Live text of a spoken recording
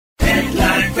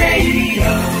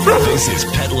This is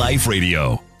Pet Life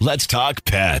Radio. Let's talk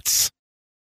pets.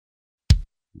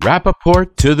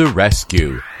 Rappaport to the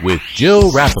rescue with Jill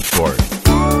Rappaport.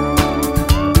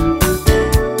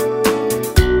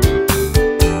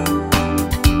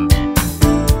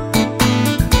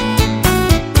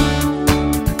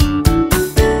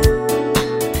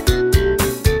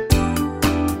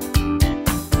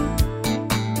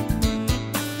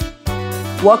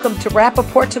 Welcome to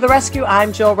Rappaport to the Rescue.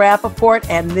 I'm Jill Rappaport,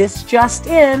 and this just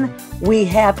in, we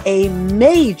have a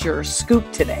major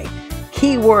scoop today.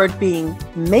 Keyword being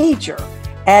major,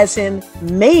 as in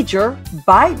Major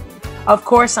Biden. Of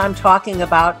course, I'm talking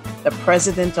about the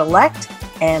president-elect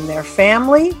and their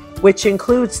family, which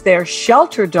includes their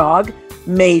shelter dog,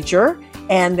 Major,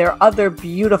 and their other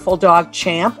beautiful dog,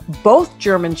 Champ, both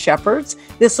German Shepherds.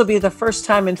 This will be the first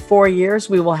time in 4 years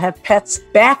we will have pets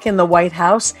back in the White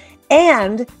House.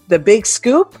 And the big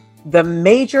scoop, the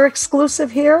major exclusive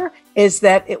here, is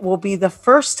that it will be the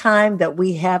first time that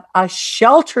we have a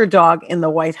shelter dog in the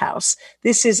White House.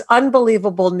 This is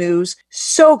unbelievable news.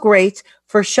 So great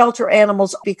for shelter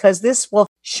animals because this will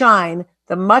shine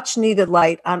the much needed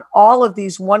light on all of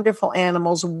these wonderful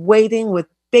animals waiting with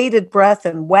bated breath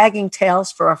and wagging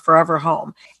tails for a forever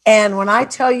home. And when I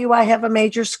tell you I have a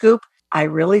major scoop, I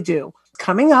really do.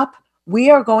 Coming up, we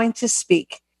are going to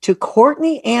speak to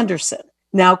Courtney Anderson.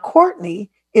 Now,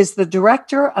 Courtney is the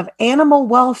Director of Animal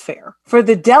Welfare for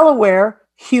the Delaware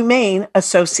Humane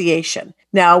Association.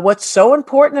 Now, what's so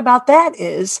important about that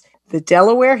is the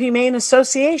Delaware Humane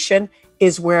Association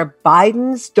is where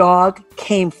Biden's dog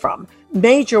came from.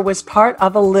 Major was part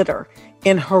of a litter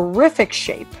in horrific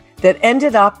shape that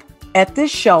ended up at this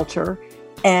shelter,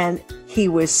 and he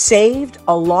was saved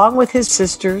along with his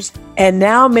sisters, and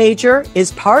now Major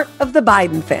is part of the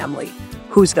Biden family,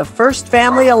 who's the first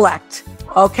family elect.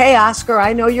 Okay, Oscar,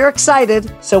 I know you're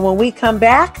excited. So when we come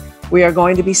back, we are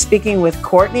going to be speaking with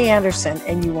Courtney Anderson,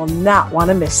 and you will not want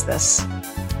to miss this.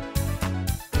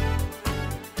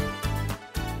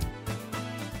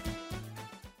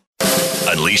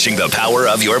 Unleashing the power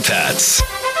of your pets.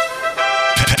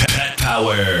 Pet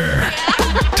Power.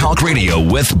 Talk radio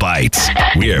with bites.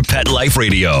 We're Pet Life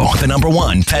Radio, the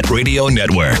 #1 pet radio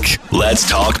network. Let's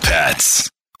talk pets.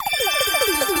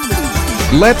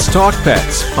 Let's Talk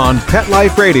Pets on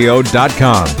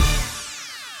PetLifeRadio.com.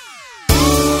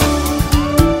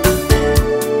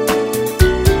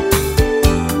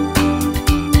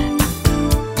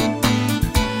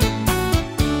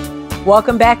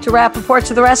 Welcome back to Rappaport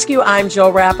to the Rescue. I'm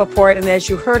Jill Rappaport, and as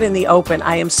you heard in the open,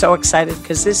 I am so excited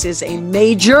because this is a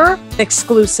major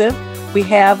exclusive. We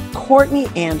have Courtney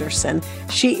Anderson.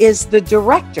 She is the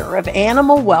Director of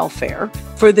Animal Welfare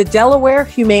for the Delaware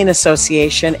Humane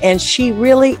Association, and she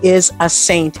really is a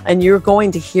saint, and you're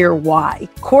going to hear why.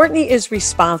 Courtney is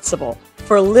responsible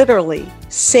for literally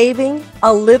saving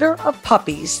a litter of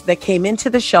puppies that came into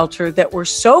the shelter that were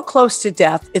so close to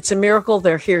death. It's a miracle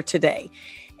they're here today.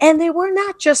 And they were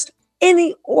not just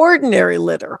any ordinary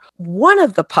litter. One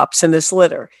of the pups in this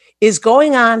litter is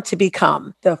going on to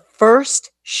become the first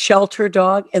shelter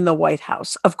dog in the White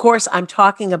House. Of course, I'm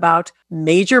talking about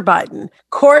Major Biden.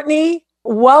 Courtney,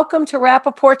 welcome to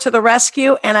Rappaport to the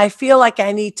Rescue. And I feel like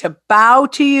I need to bow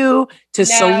to you, to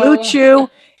salute you.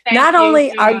 Not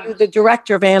only are you the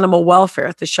Director of Animal Welfare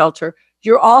at the shelter,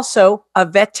 you're also a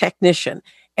vet technician.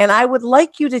 And I would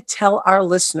like you to tell our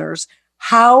listeners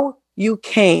how you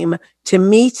came to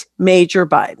meet Major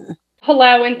Biden.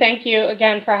 Hello, and thank you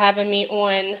again for having me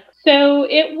on. So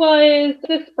it was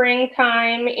the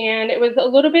springtime, and it was a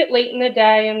little bit late in the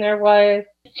day, and there was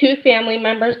 2 family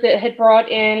members that had brought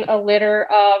in a litter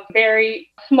of very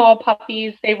small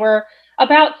puppies. They were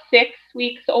about 6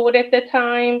 weeks old at the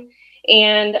time,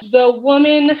 and the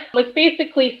woman was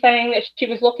basically saying that she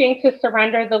was looking to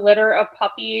surrender the litter of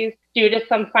puppies due to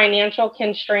some financial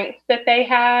constraints that they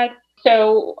had.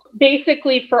 So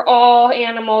basically for all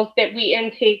animals that we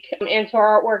intake into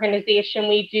our organization,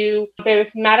 we do both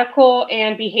medical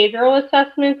and behavioral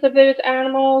assessments of those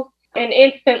animals. And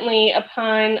instantly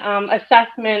upon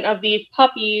assessment of these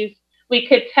puppies, we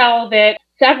could tell that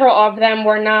several of them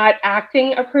were not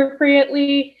acting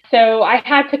appropriately. So I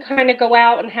had to kind of go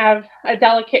out and have a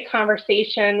delicate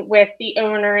conversation with the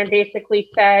owner and basically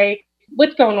say,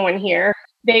 what's going on here?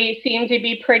 They seem to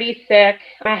be pretty sick.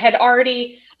 I had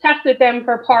already tested them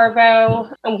for parvo,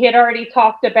 and we had already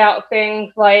talked about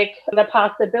things like the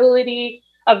possibility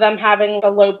of them having a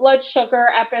low blood sugar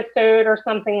episode or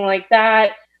something like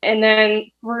that. And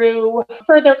then through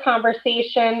further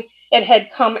conversation, it had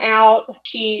come out.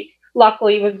 She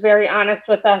luckily was very honest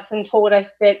with us and told us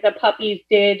that the puppies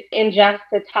did ingest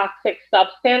a toxic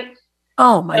substance.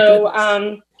 Oh, my So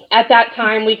goodness. at that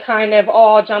time, we kind of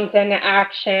all jumped into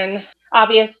action,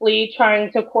 obviously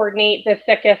trying to coordinate the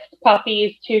sickest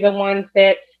puppies to the ones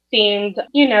that seemed,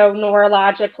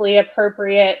 neurologically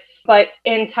appropriate. But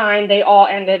in time, they all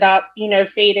ended up,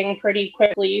 fading pretty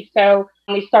quickly. So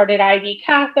we started IV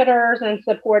catheters and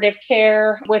supportive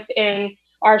care within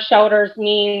our shelter's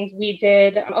means. We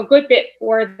did a good bit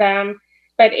for them.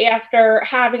 But after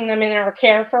having them in our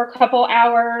care for a couple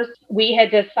hours, we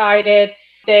had decided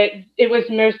that it was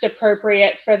most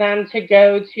appropriate for them to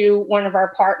go to one of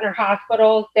our partner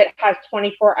hospitals that has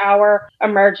 24-hour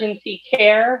emergency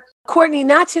care. Courtney,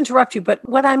 not to interrupt you, but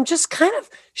what I'm just kind of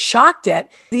shocked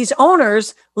at, these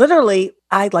owners literally,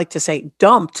 I'd like to say,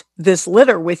 dumped this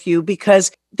litter with you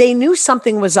because they knew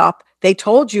something was up. They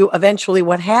told you eventually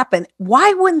what happened.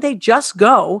 Why wouldn't they just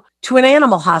go to an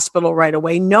animal hospital right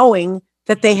away, knowing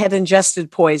that they had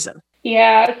ingested poison?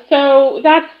 Yeah, so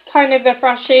that's kind of the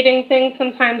frustrating thing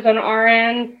sometimes on our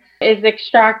end, is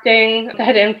extracting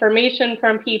that information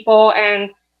from people.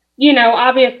 And,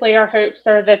 obviously our hopes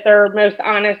are that they're most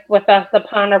honest with us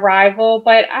upon arrival.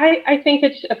 But I think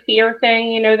it's a fear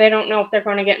thing. They don't know if they're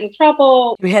going to get in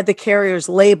trouble. You had the carriers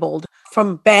labeled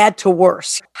from bad to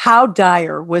worse. How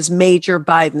dire was Major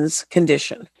Biden's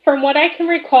condition? From what I can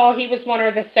recall, he was one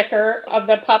of the sicker of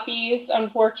the puppies,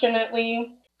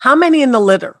 unfortunately. How many in the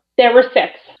litter? There were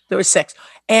 6. There were 6.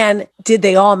 And did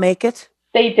they all make it?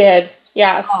 They did.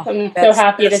 Yes. Oh, I'm so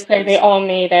happy to say they all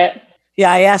made it.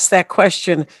 Yeah, I asked that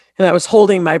question and I was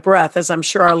holding my breath, as I'm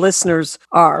sure our listeners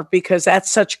are, because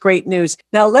that's such great news.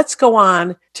 Now let's go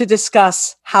on to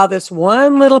discuss how this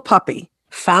one little puppy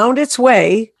found its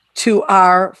way to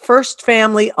our first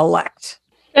family elect.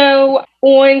 So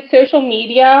on social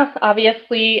media,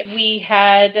 obviously, we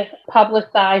had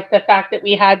publicized the fact that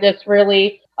we had this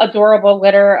really adorable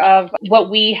litter of what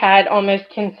we had almost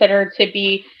considered to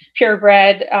be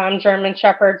purebred German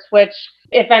Shepherds, which,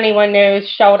 if anyone knows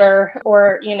shelter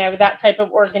or, that type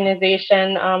of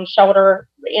organization, shelter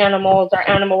animals or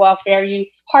animal welfare, you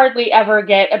hardly ever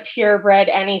get a purebred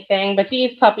anything. But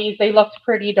these puppies, they looked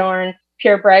pretty darn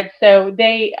purebred. So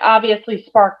they obviously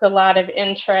sparked a lot of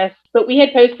interest. But we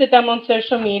had posted them on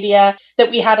social media that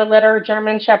we had a litter of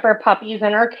German Shepherd puppies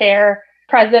in our care.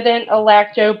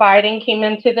 President-elect Joe Biden came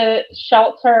into the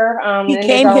shelter. He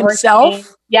came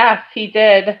himself? Yes, he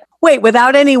did. Wait,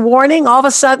 without any warning, all of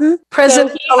a sudden,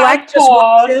 President-elect just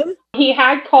walked in? He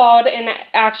had called and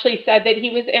actually said that he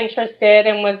was interested,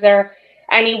 and was there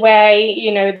any way,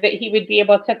 that he would be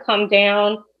able to come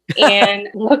down and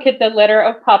look at the litter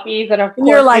of puppies. And of course,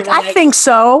 you're like, I think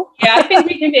so. Yeah, I think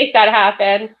we can make that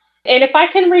happen. And if I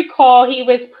can recall, he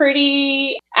was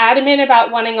pretty adamant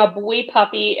about wanting a boy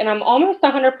puppy. And I'm almost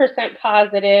 100%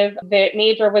 positive that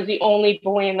Major was the only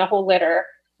boy in the whole litter.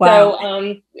 Wow.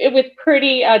 So it was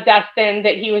pretty destined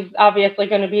that he was obviously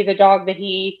going to be the dog that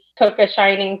he took a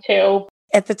shining to.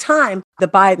 At the time, the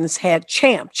Bidens had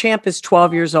Champ. Champ is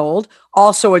 12 years old,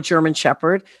 also a German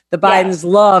Shepherd. The Bidens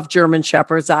love German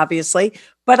Shepherds, obviously.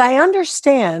 But I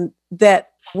understand that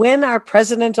when our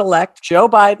president-elect, Joe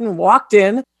Biden, walked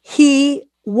in, he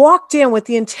walked in with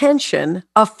the intention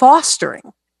of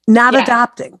fostering, not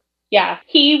adopting. Yeah,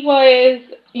 he was,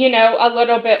 a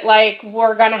little bit like,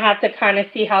 we're going to have to kind of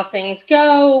see how things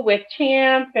go with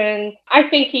Champ. And I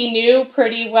think he knew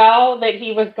pretty well that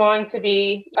he was going to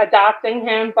be adopting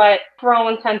him. But for all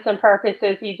intents and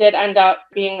purposes, he did end up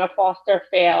being a foster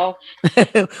fail.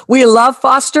 We love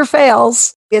foster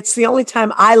fails. It's the only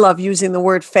time I love using the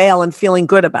word fail and feeling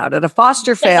good about it. A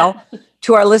foster fail,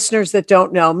 to our listeners that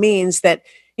don't know, means that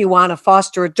you want to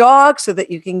foster a dog so that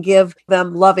you can give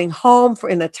them loving home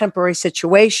in a temporary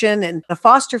situation. And a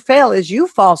foster fail is you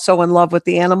fall so in love with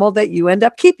the animal that you end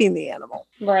up keeping the animal.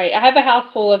 Right. I have a house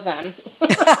full of them.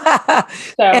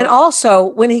 And also,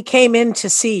 when he came in to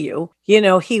see you,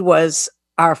 he was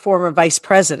our former vice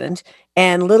president.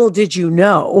 And little did you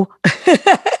know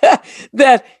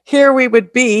that here we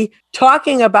would be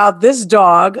talking about this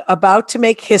dog about to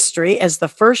make history as the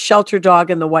first shelter dog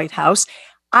in the White House.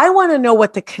 I want to know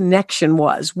what the connection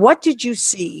was. What did you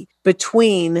see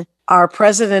between our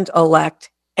president-elect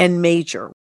and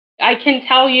Major? I can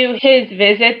tell you his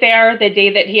visit there, the day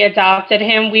that he adopted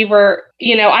him, we were,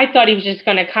 I thought he was just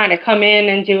going to kind of come in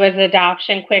and do his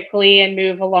adoption quickly and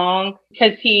move along,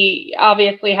 because he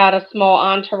obviously had a small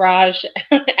entourage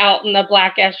out in the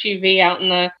black SUV out in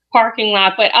the parking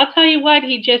lot. But I'll tell you what,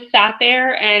 he just sat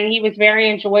there and he was very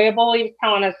enjoyable. He was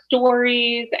telling us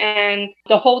stories, and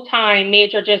the whole time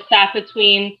Major just sat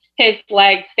between his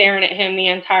legs staring at him the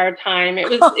entire time. It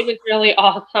was really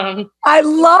awesome. I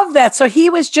love that. So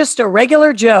he was just a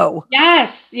regular Joe.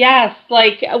 Yes.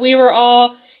 Like we were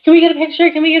all, can we get a picture?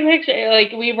 Can we get a picture?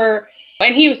 Like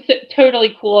and he was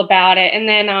totally cool about it. And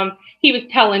then he was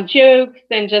telling jokes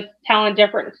and just telling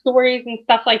different stories and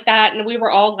stuff like that. And we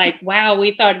were all like, wow,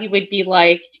 we thought he would be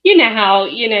like, you know how,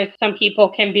 some people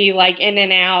can be like in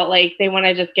and out, like they want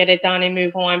to just get it done and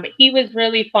move on. But he was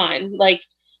really fun. Like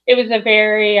it was a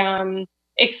very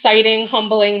exciting,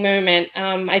 humbling moment,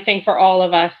 I think, for all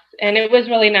of us. And it was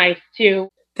really nice too.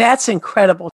 That's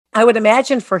incredible. I would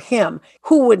imagine for him,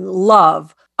 who wouldn't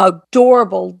love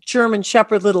adorable German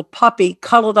Shepherd little puppy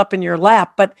cuddled up in your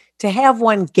lap, but to have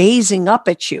one gazing up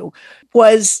at you.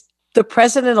 Was the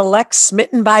president-elect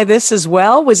smitten by this as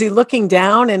well? Was he looking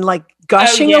down and like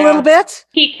gushing a little bit?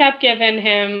 He kept giving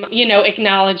him,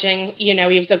 acknowledging, he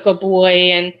was a good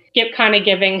boy, and kept kind of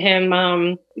giving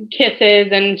him kisses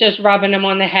and just rubbing him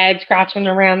on the head, scratching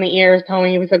around the ears, telling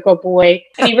him he was a good boy.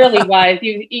 And he really was.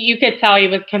 You could tell he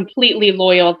was completely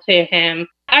loyal to him.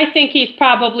 I think he's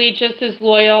probably just as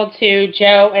loyal to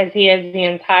Joe as he is the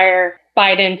entire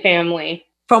Biden family.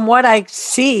 From what I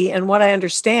see and what I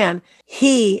understand,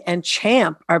 he and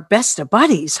Champ are best of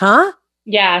buddies, huh?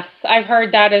 Yes, I've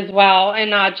heard that as well.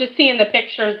 And just seeing the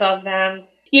pictures of them,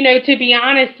 to be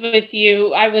honest with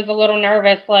you, I was a little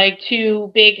nervous, like two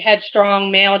big,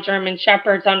 headstrong male German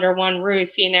Shepherds under one roof,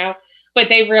 but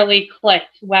they really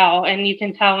clicked well. And you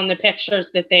can tell in the pictures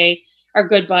that they are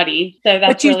good buddies. So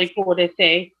that's really cool to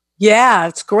see. Yeah,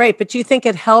 it's great. But do you think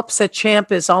it helps that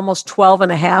Champ is almost 12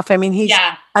 and a half? I mean, he's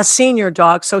a senior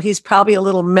dog, so he's probably a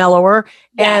little mellower.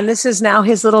 Yeah. And this is now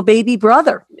his little baby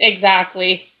brother.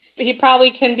 Exactly. He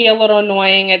probably can be a little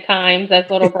annoying at times, as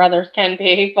little brothers can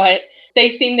be, but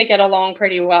they seem to get along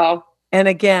pretty well. And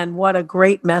again, what a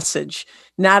great message,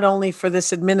 not only for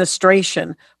this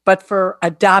administration, but for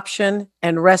adoption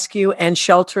and rescue and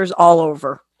shelters all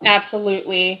over.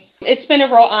 Absolutely. It's been a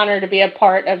real honor to be a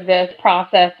part of this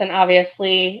process and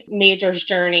obviously Major's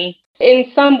journey.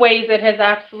 In some ways, it has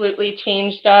absolutely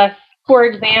changed us. For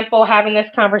example, having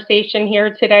this conversation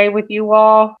here today with you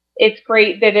all, it's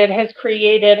great that it has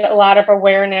created a lot of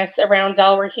awareness around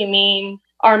Delaware Humane,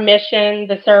 our mission,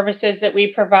 the services that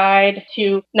we provide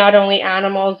to not only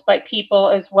animals, but people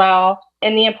as well,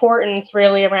 and the importance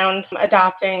really around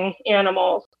adopting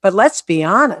animals. But let's be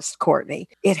honest, Courtney,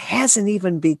 it hasn't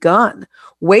even begun.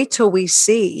 Wait till we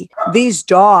see these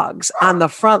dogs on the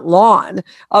front lawn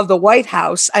of the White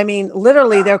House. I mean,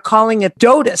 literally, they're calling it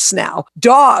DOTUS now,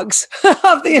 dogs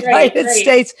of the United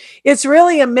States. It's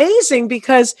really amazing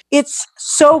because it's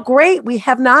so great. We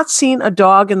have not seen a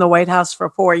dog in the White House for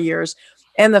 4 years.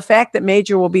 And the fact that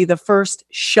Major will be the first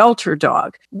shelter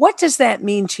dog. What does that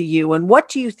mean to you? And what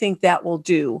do you think that will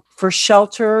do for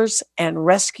shelters and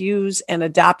rescues and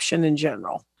adoption in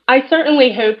general? I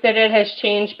certainly hope that it has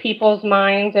changed people's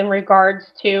minds in regards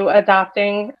to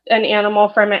adopting an animal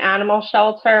from an animal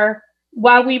shelter.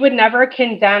 While we would never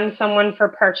condemn someone for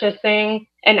purchasing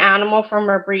an animal from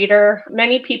a breeder,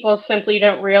 many people simply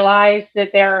don't realize that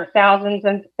there are thousands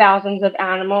and thousands of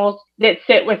animals that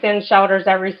sit within shelters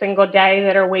every single day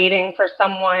that are waiting for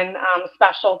someone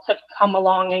special to come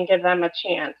along and give them a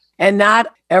chance. And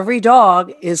not every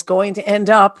dog is going to end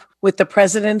up with the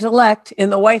president-elect in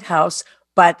the White House,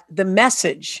 but the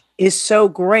message is so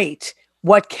great.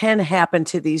 What can happen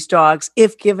to these dogs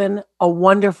if given a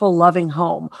wonderful, loving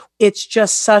home? It's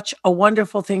just such a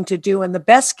wonderful thing to do, and the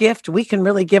best gift we can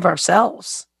really give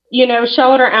ourselves.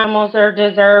 Shelter animals are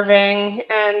deserving,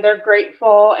 and they're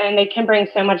grateful, and they can bring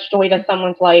so much joy to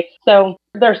someone's life. So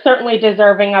they're certainly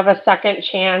deserving of a second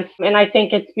chance, and I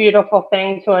think it's a beautiful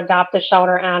thing to adopt a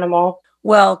shelter animal.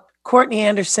 Well, Courtney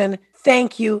Anderson,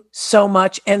 thank you so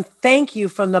much. And thank you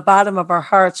from the bottom of our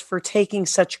hearts for taking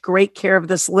such great care of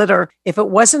this litter. If it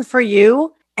wasn't for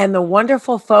you and the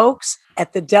wonderful folks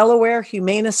at the Delaware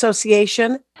Humane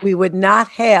Association, we would not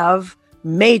have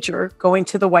Major going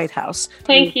to the White House.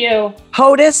 Thank you.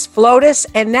 POTUS, FLOTUS,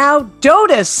 and now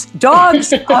DOTUS,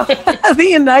 dogs of the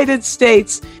United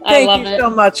States. Thank you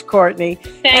so much, Courtney.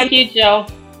 Thank you, Jill.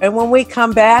 And when we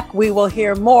come back, we will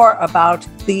hear more about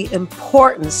the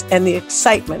importance and the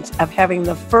excitement of having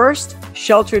the first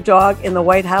shelter dog in the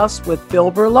White House with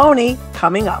Bill Berloni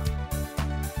coming up.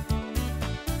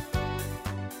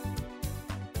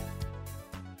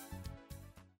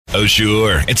 Oh,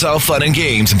 sure. It's all fun and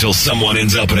games until someone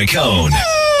ends up in a cone.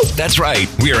 That's right.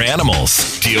 We are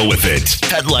animals. Deal with it.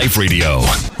 Pet Life Radio.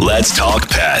 Let's talk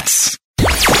pets.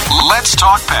 Let's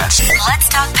talk pets. Let's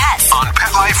talk pets On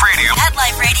Pet Life Radio. Pet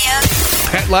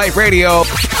Life Radio.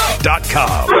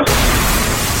 PetLifeRadio.com.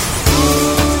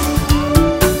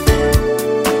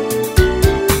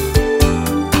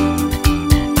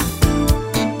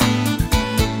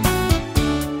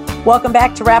 Welcome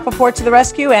back to Rappaport to the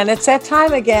Rescue, and it's that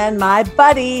time again. My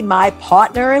buddy, my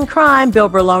partner in crime, Bill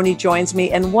Berloni, joins me,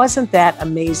 and wasn't that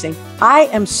amazing? I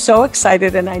am so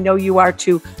excited, and I know you are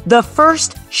too. The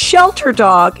first shelter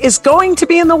dog is going to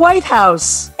be in the White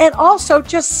House, and also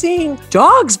just seeing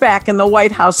dogs back in the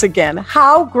White House again.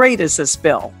 How great is this,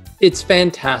 Bill? It's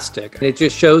fantastic. It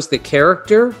just shows the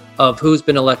character of who's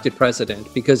been elected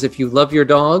president, because if you love your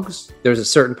dogs, there's a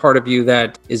certain part of you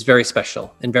that is very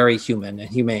special and very human and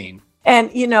humane.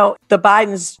 And, you know, the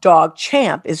Biden's dog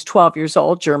Champ is 12 years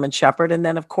old, German Shepherd. And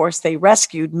then, of course, they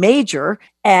rescued Major,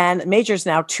 and Major's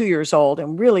now 2 years old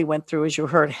and really went through, as you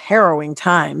heard, harrowing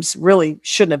times. Really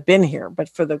shouldn't have been here, but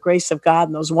for the grace of God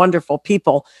and those wonderful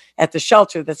people at the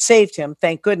shelter that saved him,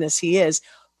 thank goodness he is.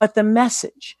 But the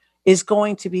message is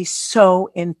going to be so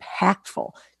impactful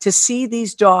to see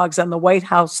these dogs on the White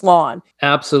House lawn.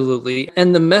 Absolutely.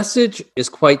 And the message is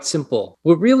quite simple.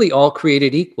 We're really all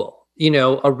created equal. You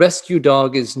know, a rescue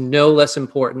dog is no less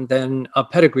important than a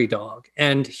pedigree dog.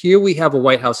 And here we have a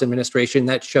White House administration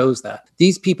that shows that.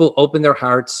 These people open their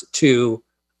hearts to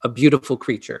a beautiful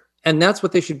creature. And that's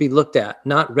what they should be looked at,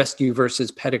 not rescue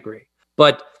versus pedigree.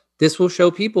 But this will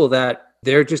show people that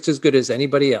they're just as good as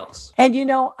anybody else. And, you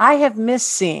know, I have missed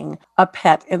seeing a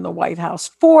pet in the White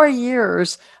House. 4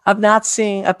 years of not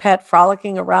seeing a pet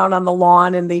frolicking around on the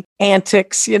lawn and the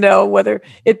antics, you know, whether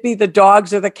it be the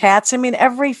dogs or the cats. I mean,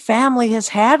 every family has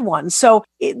had one. So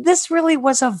this really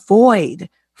was a void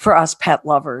for us pet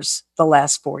lovers the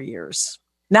last 4 years.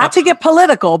 Not to get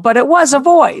political, but it was a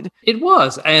void. It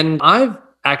was. And I've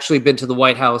actually been to the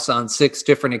White House on 6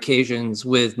 different occasions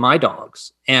with my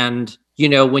dogs. And you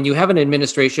know, when you have an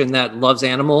administration that loves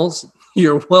animals,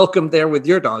 you're welcome there with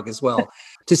your dog as well.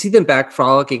 To see them back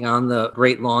frolicking on the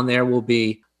great lawn there will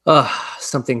be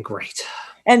something great.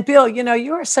 And Bill, you know,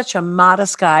 you are such a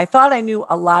modest guy. I thought I knew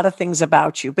a lot of things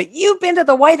about you, but you've been to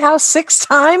the White House 6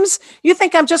 times? You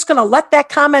think I'm just going to let that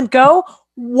comment go?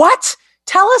 What?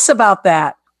 Tell us about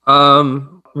that.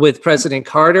 With President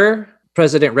Carter,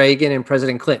 President Reagan, and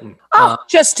President Clinton.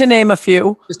 Just to name a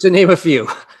few. Just to name a few.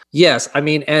 Yes, I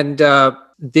mean, and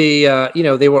they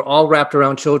were all wrapped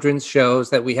around children's shows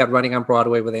that we had running on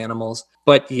Broadway with animals.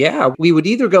 But yeah, we would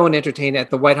either go and entertain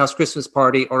at the White House Christmas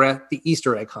party or at the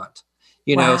Easter egg hunt.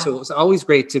 You know, so it was always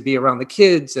great to be around the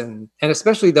kids and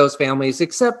especially those families,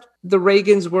 except the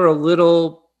Reagans were a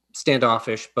little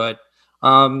standoffish, but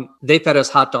they fed us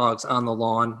hot dogs on the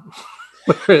lawn.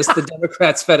 Whereas the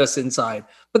Democrats fed us inside.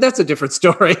 But that's a different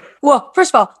story. Well,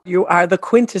 first of all, you are the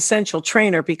quintessential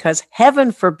trainer because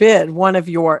heaven forbid one of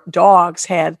your dogs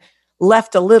had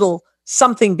left a little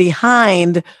something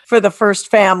behind for the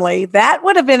first family. That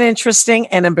would have been interesting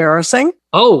and embarrassing.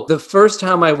 Oh, the first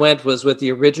time I went was with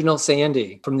the original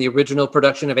Sandy from the original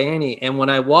production of Annie. And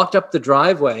when I walked up the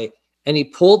driveway and he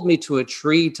pulled me to a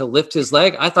tree to lift his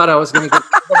leg, I thought I was going to get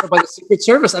covered by the Secret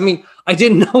Service. I mean, I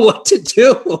didn't know what to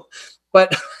do.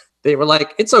 But they were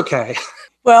like, it's okay.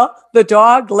 Well, the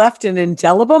dog left an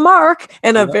indelible mark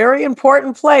in a very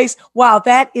important place. Wow,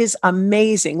 that is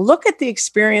amazing. Look at the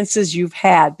experiences you've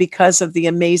had because of the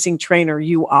amazing trainer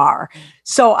you are.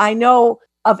 So I know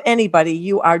of anybody,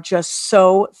 you are just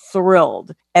so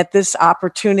thrilled at this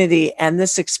opportunity and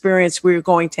this experience we're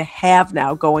going to have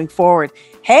now going forward.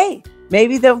 Hey,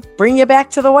 maybe they'll bring you back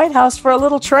to the White House for a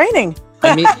little training.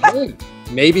 I mean, hey.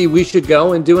 Maybe we should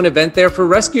go and do an event there for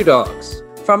rescue dogs.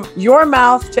 From your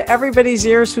mouth to everybody's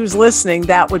ears who's listening,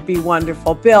 that would be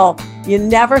wonderful. Bill, you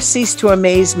never cease to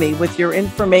amaze me with your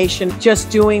information, just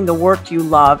doing the work you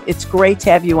love. It's great to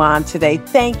have you on today.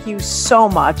 Thank you so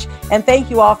much. And thank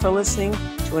you all for listening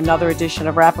to another edition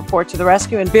of Rappaport to the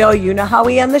Rescue. And Bill, you know how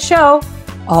we end the show.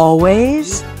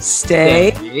 Always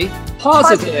stay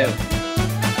positive.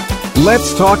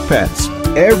 Let's Talk Pets,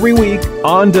 every week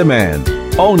on demand.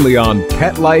 Only on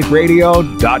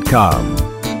PetLifeRadio.com.